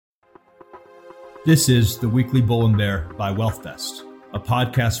This is the Weekly Bull and Bear by WealthVest, a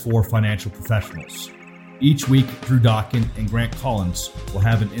podcast for financial professionals. Each week, Drew Dawkin and Grant Collins will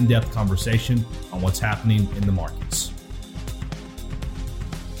have an in-depth conversation on what's happening in the markets.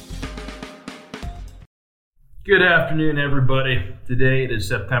 Good afternoon, everybody. Today it is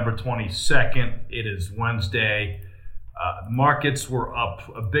September 22nd. It is Wednesday. The markets were up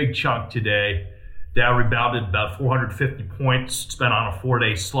a big chunk today. Dow rebounded about 450 points. It's been on a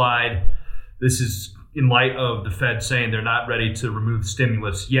 4-day slide. This is in light of the Fed saying they're not ready to remove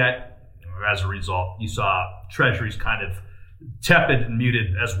stimulus yet. As a result, you saw treasuries kind of tepid and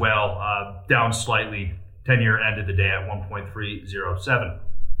muted as well, down slightly. 10-year ended the day at 1.307.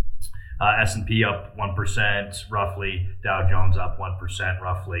 S&P up 1% roughly. Dow Jones up 1%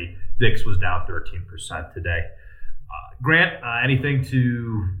 roughly. VIX was down 13% today. Grant, anything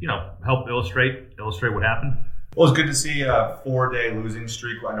to help illustrate what happened? Well, it's good to see a 4-day losing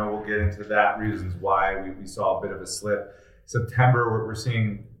streak. I know we'll get into that, reasons why we saw a bit of a slip. September, we're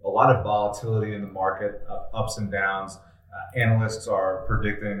seeing a lot of volatility in the market, ups and downs. Analysts are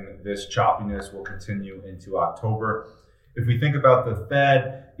predicting this choppiness will continue into October. If we think about the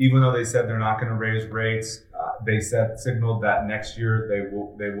Fed, even though they said they're not going to raise rates, they signaled that next year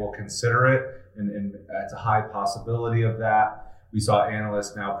they will consider it, and it's a high possibility of that. We saw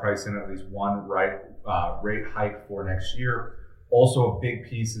analysts now price in at least one rate hike for next year. Also, a big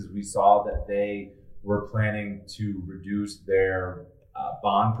piece is we saw that they were planning to reduce their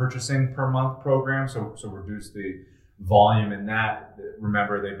bond purchasing per month program, so reduce the volume in that.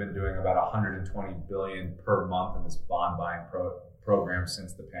 Remember, they've been doing about $120 billion per month in this bond buying program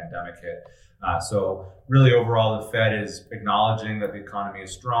since the pandemic hit. So really overall, the Fed is acknowledging that the economy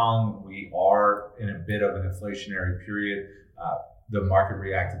is strong. We are in a bit of an inflationary period. The market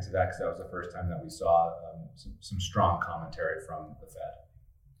reacted to that because that was the first time that we saw some strong commentary from the Fed.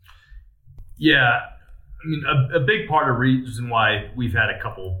 Yeah, I mean, a big part of the reason why we've had a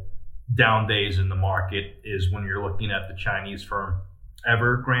couple down days in the market is when you're looking at the Chinese firm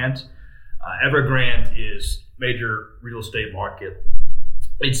Evergrande. Evergrande is major real estate market.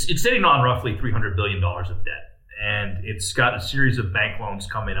 It's sitting on roughly $300 billion of debt, and it's got a series of bank loans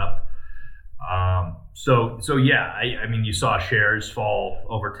coming up. So yeah, I mean, you saw shares fall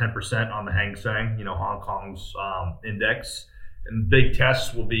over 10% on the Hang Seng, Hong Kong's index, and big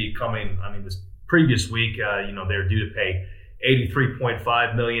tests will be coming. I mean, this previous week, they're due to pay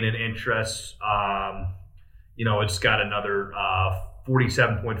 $83.5 million in interest. It's got another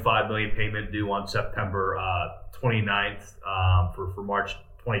 $47.5 million payment due on September 29th for March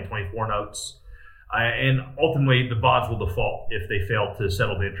 2024 notes. And ultimately, the bonds will default if they fail to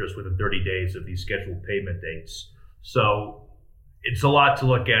settle the interest within 30 days of these scheduled payment dates. So it's a lot to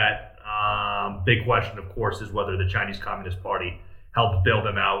look at. Big question, of course, is whether the Chinese Communist Party helped bail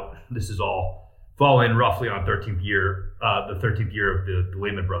them out. This is all falling roughly on the 13th year of the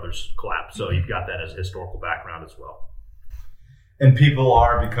Lehman Brothers collapse. So you've got that as historical background as well. And people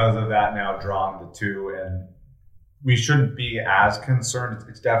are, because of that, now drawing the two, and we shouldn't be as concerned.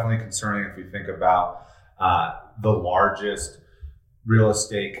 It's definitely concerning if we think about the largest real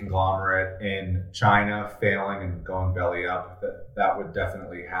estate conglomerate in China failing and going belly up. That would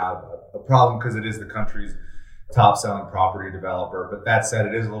definitely have a problem because it is the country's top selling property developer. But that said,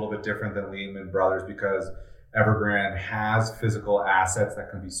 it is a little bit different than Lehman Brothers because Evergrande has physical assets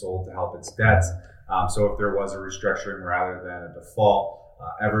that can be sold to help its debts. So if there was a restructuring rather than a default,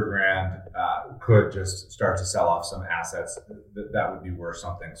 Evergrande could just start to sell off some assets that would be worth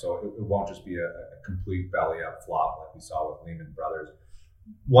something. So it won't just be a complete belly up flop like we saw with Lehman Brothers.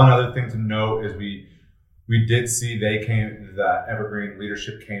 One other thing to note is we did see the Evergrande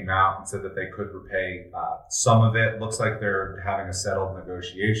leadership came out and said that they could repay some of it. Looks like they're having a settled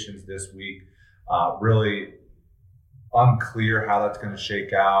negotiations this week. Really unclear how that's going to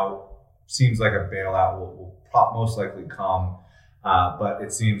shake out. Seems like a bailout will most likely come. But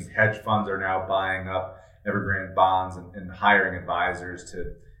it seems hedge funds are now buying up Evergrande bonds and hiring advisors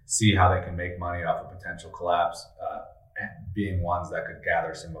to see how they can make money off a potential collapse, being ones that could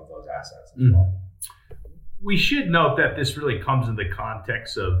gather some of those assets as well. We should note that this really comes in the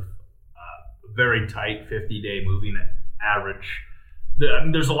context of a very tight 50-day moving average.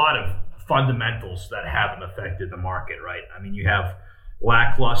 There's a lot of fundamentals that haven't affected the market, right? I mean, you have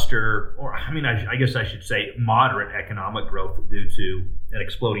lackluster, or I guess I should say moderate economic growth due to an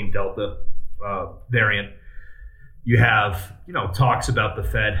exploding Delta variant. You have, talks about the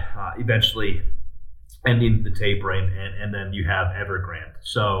Fed eventually ending the tapering, and then you have Evergrande.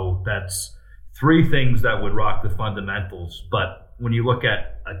 So that's three things that would rock the fundamentals. But when you look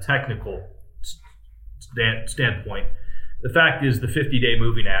at a technical standpoint, the fact is the 50-day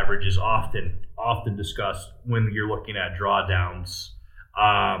moving average is often often discussed when you're looking at drawdowns.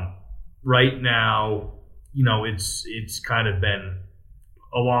 Right now, it's kind of been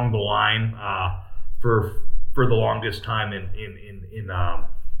along the line for the longest time in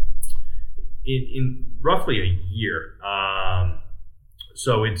roughly a year.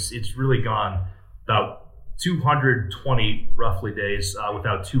 So it's really gone about 220 roughly days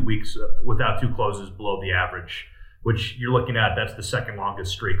without 2 weeks, without two closes below the average, which you're looking at, that's the second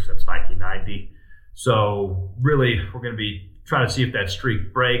longest streak since 1990. So really, we're going to be trying to see if that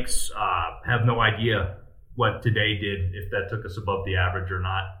streak breaks. Have no idea what today did, if that took us above the average or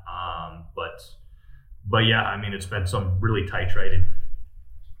not. But yeah, I mean, it's been some really tight trading.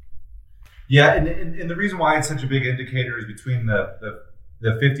 Yeah, and the reason why it's such a big indicator is between the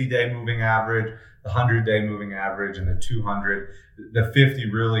 50-day moving average, the 100-day moving average, and the 200. The 50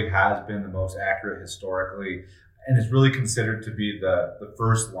 really has been the most accurate historically, and is really considered to be the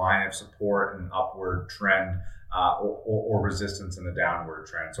first line of support in an upward trend or resistance in the downward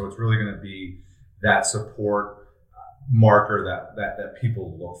trend. So it's really going to be that support marker that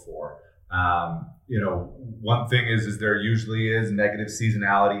people look for. One thing is there usually is negative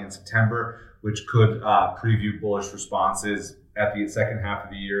seasonality in September, which could preview bullish responses at the second half of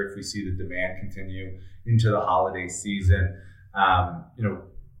the year if we see the demand continue into the holiday season.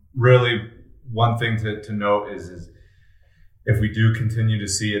 Really one thing to note is if we do continue to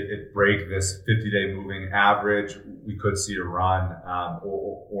see it break this 50-day moving average, we could see a run,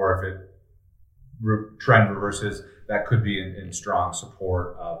 or if it trend reverses, that could be in strong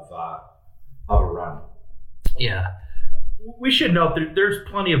support of a run. Yeah. We should note there's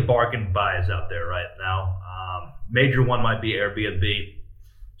plenty of bargain buys out there right now. Major one might be Airbnb.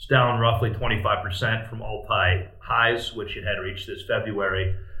 It's down roughly 25% from all-time highs, which it had reached this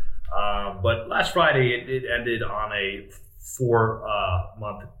February. But last Friday, it ended on a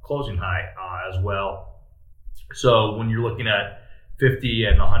 4-month closing high as well. So when you're looking at 50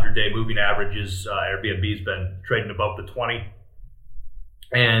 and 100-day moving averages, Airbnb's been trading above the 20.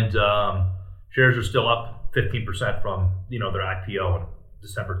 And shares are still up 15% from their IPO in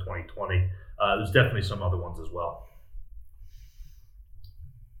December 2020. There's definitely some other ones as well.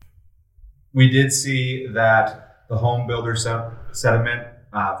 We did see that the home builder sentiment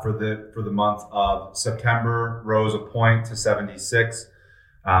for the month of September rose a point to 76,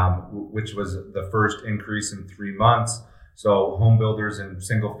 which was the first increase in 3 months. So home builders and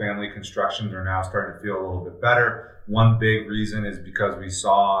single family construction are now starting to feel a little bit better. One big reason is because we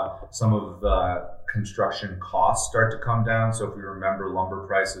saw some of the construction costs start to come down. So if we remember, lumber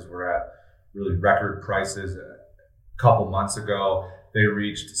prices were at really record prices a couple months ago. They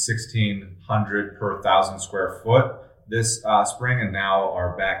reached $1,600 per 1,000 square foot this spring, and now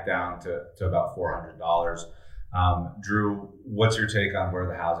are back down to about $400. Drew, what's your take on where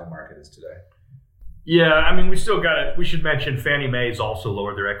the housing market is today? Yeah, I mean, we should mention Fannie Mae's also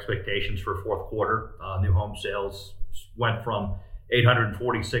lowered their expectations for fourth quarter. New home sales went from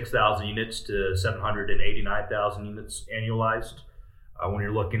 846,000 units to 789,000 units annualized. When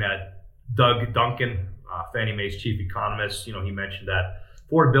you're looking at Doug Duncan, Fannie Mae's chief economist, he mentioned that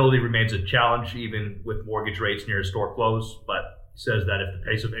affordability remains a challenge even with mortgage rates near historic lows, but he says that if the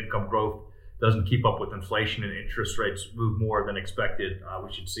pace of income growth doesn't keep up with inflation and interest rates move more than expected,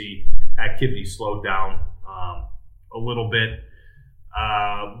 we should see activity slow down a little bit.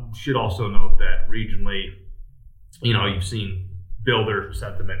 Should also note that regionally, you've seen builder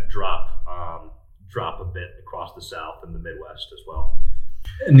sentiment drop a bit across the South and the Midwest as well.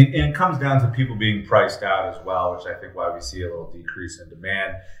 And it comes down to people being priced out as well, which I think why we see a little decrease in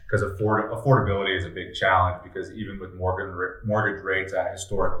demand, because affordability is a big challenge, because even with mortgage rates at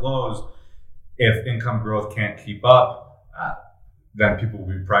historic lows, if income growth can't keep up, then people will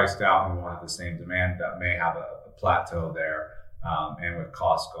be priced out and we won't have the same demand. That may have a plateau there. And with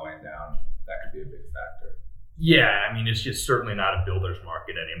costs going down, that could be a big factor. Yeah, I mean, it's just certainly not a builder's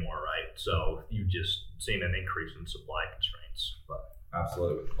market anymore, right? So you've just seen an increase in supply constraints. But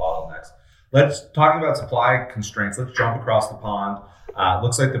absolutely, with the bottlenecks. Let's talk about supply constraints. Let's jump across the pond.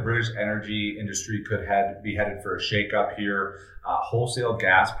 Looks like the British energy industry could be headed for a shakeup here. Wholesale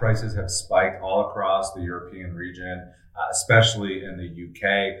gas prices have spiked all across the European region, especially in the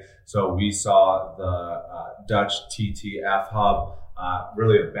UK. So we saw the Dutch TTF hub,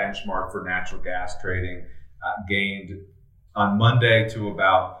 really a benchmark for natural gas trading, gained on Monday to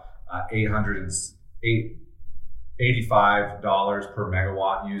about $85 per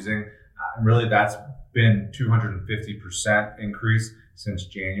megawatt using. Really, that's been 250% increase since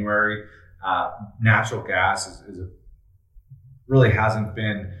January. Natural gas really hasn't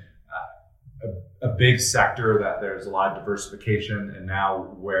been a big sector that there's a lot of diversification, and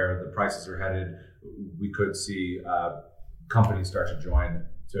now where the prices are headed, we could see companies start to join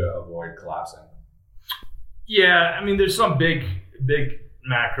to avoid collapsing. Yeah, I mean, there's some big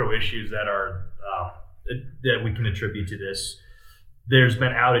macro issues that are that we can attribute to this. There's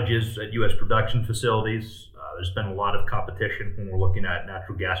been outages at U.S. production facilities. There's been a lot of competition when we're looking at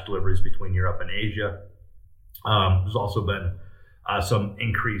natural gas deliveries between Europe and Asia. There's also been some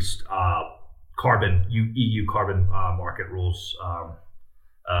increased EU carbon market rules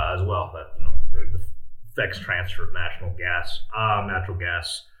as well that affects transfer of natural gas.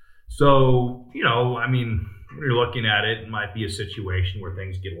 So I mean, when you're looking at it, it might be a situation where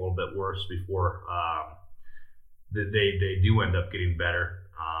things get a little bit worse before they do end up getting better.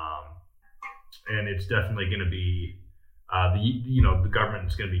 And it's definitely going to be the government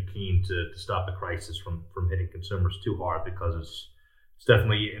is going to be keen to stop the crisis from hitting consumers too hard, because it's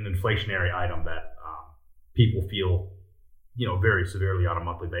definitely an inflationary item that people feel very severely on a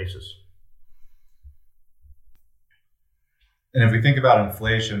monthly basis. And if we think about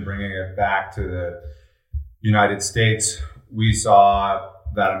inflation, bringing it back to the United States, we saw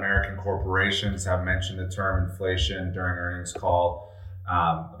that American corporations have mentioned the term inflation during earnings call.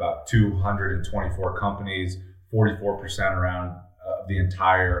 About 224 companies, 44% around the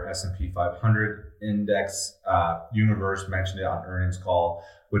entire S&P 500 index universe mentioned it on earnings call,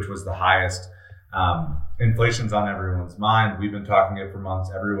 which was the highest. Inflation's on everyone's mind. We've been talking it for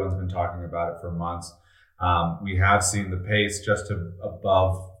months. Everyone's been talking about it for months. We have seen the pace just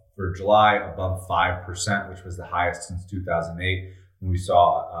for July above 5%, which was the highest since 2008, when we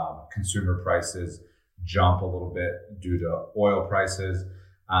saw consumer prices jump a little bit due to oil prices.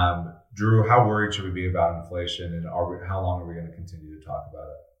 Drew, how worried should we be about inflation, and how long are we going to continue to talk about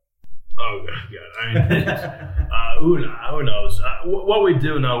it? Oh God! I mean, who knows? What we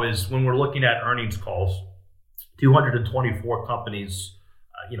do know is when we're looking at earnings calls, 224 companies.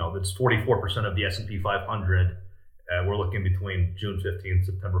 That's 44% of the S&P 500. We're looking between June 15th,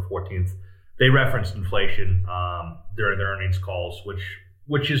 September 14th. They referenced inflation during their earnings calls,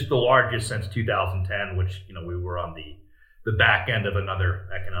 which is the largest since 2010, which we were on the back end of another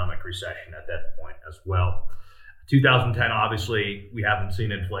economic recession at that point as well. 2010, obviously, we haven't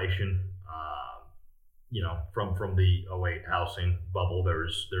seen inflation. From the 2008 housing bubble,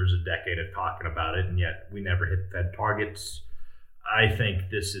 there's a decade of talking about it, and yet we never hit Fed targets. I think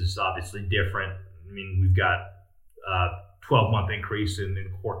this is obviously different. I mean, we've got 12-month increase in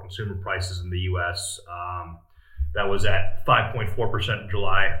core consumer prices in the U.S. That was at 5.4% in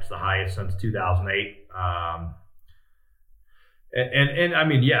July. It's the highest since 2008. And I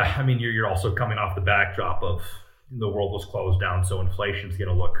mean, you're also coming off the backdrop of the world was closed down, so inflation's going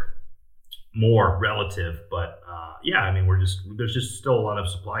to look more relative. But there's just still a lot of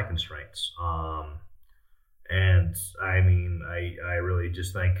supply constraints. And I mean, I really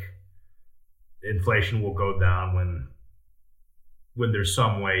just think inflation will go down when there's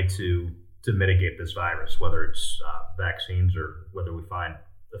some way to mitigate this virus, whether it's vaccines or whether we find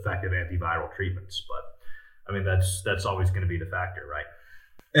effective antiviral treatments. But I mean, that's always going to be the factor, right?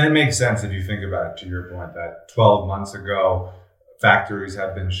 And it makes sense if you think about it, to your point, that 12 months ago, factories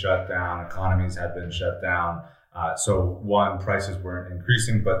had been shut down, economies had been shut down. So prices weren't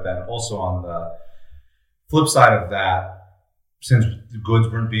increasing, but then also on the flip side of that, since goods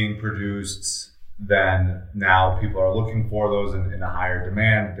weren't being produced, then now people are looking for those in a higher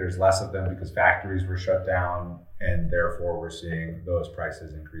demand. There's less of them because factories were shut down, and therefore we're seeing those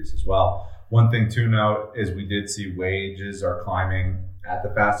prices increase as well. One thing to note is we did see wages are climbing at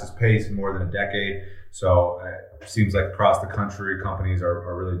the fastest pace in more than a decade. So it seems like across the country, companies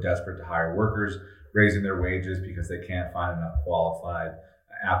are really desperate to hire workers, raising their wages because they can't find enough qualified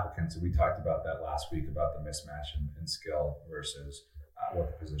applicants. And we talked about that last week, about the mismatch in skill versus what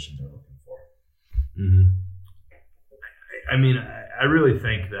the positions are looking for. Mm-hmm. I mean, I really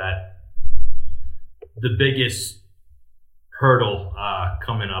think that the biggest hurdle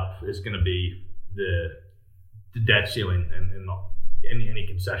coming up is going to be the debt ceiling and any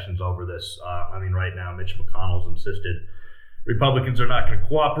concessions over this. I mean, right now, Mitch McConnell's insisted Republicans are not going to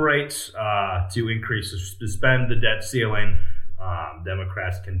cooperate to suspend the debt ceiling.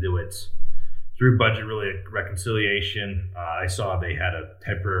 Democrats can do it through budget reconciliation. I saw they had a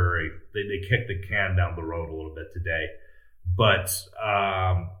temporary, they kicked the can down the road a little bit today. But,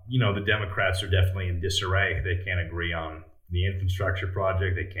 the Democrats are definitely in disarray. They can't agree on the infrastructure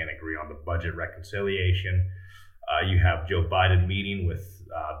project. They can't agree on the budget reconciliation. You have Joe Biden meeting with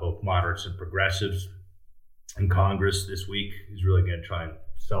both moderates and progressives in Congress this week. He's really going to try and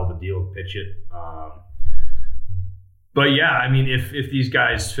sell the deal and pitch it. But yeah, I mean, if these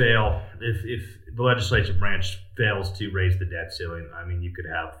guys fail, if the legislative branch fails to raise the debt ceiling, I mean, you could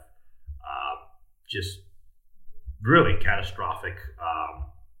have just really catastrophic,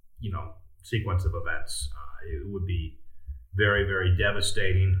 sequence of events. It would be very, very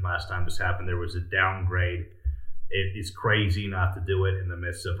devastating. Last time this happened, there was a downgrade. It is crazy not to do it in the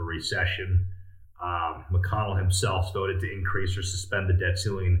midst of a recession. McConnell himself voted to increase or suspend the debt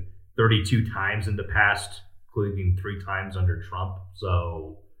ceiling 32 times in the past, including 3 times under Trump.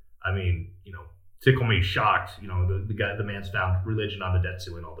 So, I mean, tickle me shocked. The man's found religion on the debt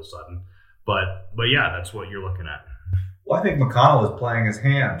ceiling all of a sudden. But yeah, that's what you're looking at. Well, I think McConnell is playing his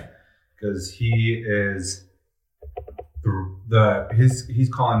hand because he is he's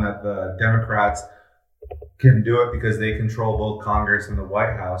calling that the Democrats can do it because they control both Congress and the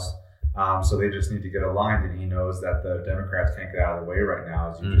White House. So they just need to get aligned, and he knows that the Democrats can't get out of the way right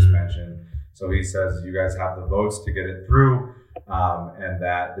now, as you just mentioned. So he says you guys have the votes to get it through, and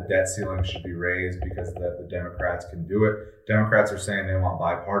that the debt ceiling should be raised because the Democrats can do it. Democrats are saying they want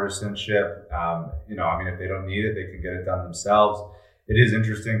bipartisanship. If they don't need it, they can get it done themselves. It is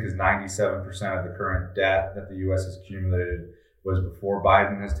interesting because 97% of the current debt that the U.S. has accumulated was before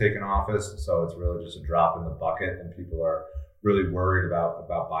Biden has taken office. So it's really just a drop in the bucket, and people are really worried about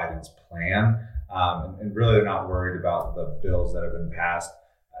Biden's plan. And really they're not worried about the bills that have been passed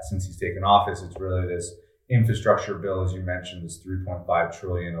since he's taken office. It's really this infrastructure bill, as you mentioned, this $3.5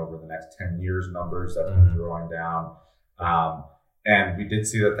 trillion over the next 10 years numbers that's been throwing down. And we did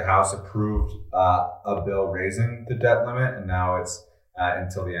see that the House approved a bill raising the debt limit, and now it's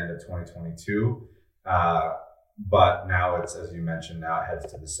until the end of 2022. But now it's, as you mentioned, now it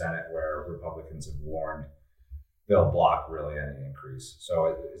heads to the Senate, where Republicans have warned they'll block really any increase.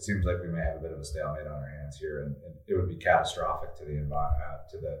 So it seems like we may have a bit of a stalemate on our hands here, and it would be catastrophic to the not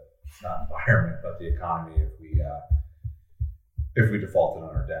environment, but the economy if we defaulted on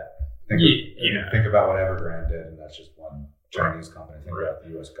our debt. Think about what Evergrande did, and that's just one Chinese company. Think about the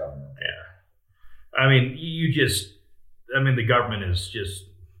U.S. government. Yeah, I mean, the government is just,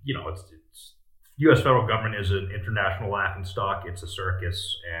 it's U.S. federal government is an international laughing stock. It's a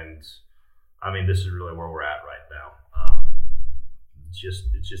circus, and I mean, this is really where we're at right now. It's just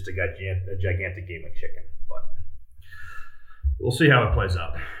a gigantic game of chicken, but we'll see how it plays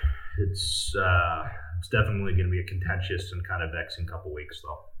out. It's definitely going to be a contentious and kind of vexing couple weeks,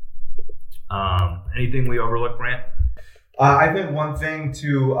 though. Anything we overlooked, Grant? I think one thing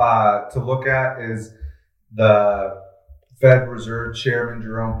to look at is the Fed Reserve Chairman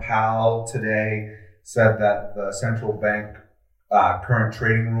Jerome Powell today said that the central bank current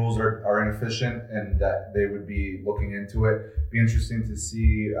trading rules are inefficient, and that they would be looking into it. Be interesting to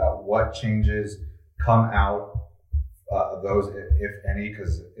see what changes come out of those, if any,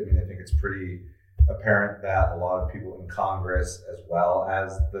 because I think it's pretty apparent that a lot of people in Congress, as well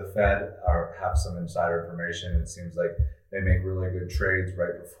as the Fed, have some insider information. It seems like they make really good trades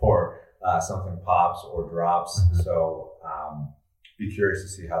right before something pops or drops. Mm-hmm. So be curious to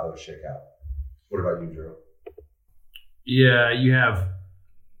see how those shake out. What about you, Drew? Yeah, you have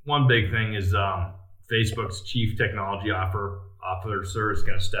one big thing is Facebook's chief technology officer is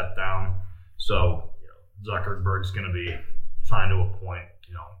going to step down. So Zuckerberg's going to be trying to appoint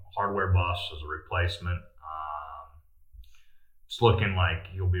hardware boss as a replacement. It's looking like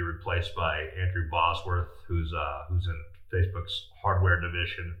he'll be replaced by Andrew Bosworth, who's in Facebook's hardware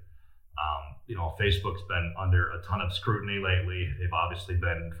division. Facebook's been under a ton of scrutiny lately. They've obviously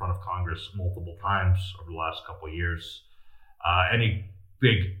been in front of Congress multiple times over the last couple of years. Any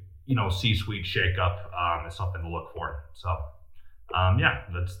big, C-suite shakeup is something to look for. So,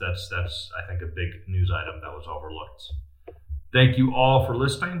 that's I think a big news item that was overlooked. Thank you all for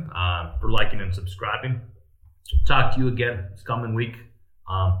listening, for liking and subscribing. Talk to you again this coming week.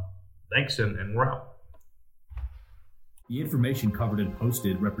 Thanks, and we're out. The information covered and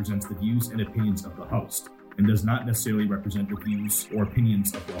posted represents the views and opinions of the host and does not necessarily represent the views or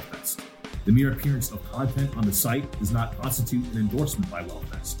opinions of WealthVest. The mere appearance of content on the site does not constitute an endorsement by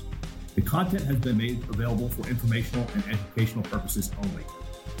WealthVest. The content has been made available for informational and educational purposes only.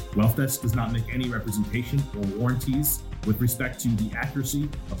 WealthVest does not make any representation or warranties with respect to the accuracy,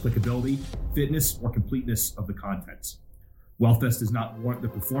 applicability, fitness, or completeness of the contents. WealthVest does not warrant the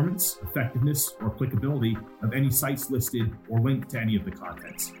performance, effectiveness, or applicability of any sites listed or linked to any of the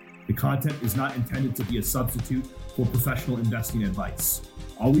contents. The content is not intended to be a substitute for professional investing advice.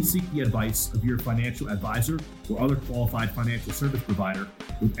 Always seek the advice of your financial advisor or other qualified financial service provider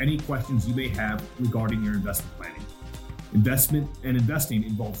with any questions you may have regarding your investment planning. Investment and investing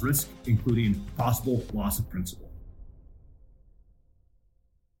involves risk, including possible loss of principal.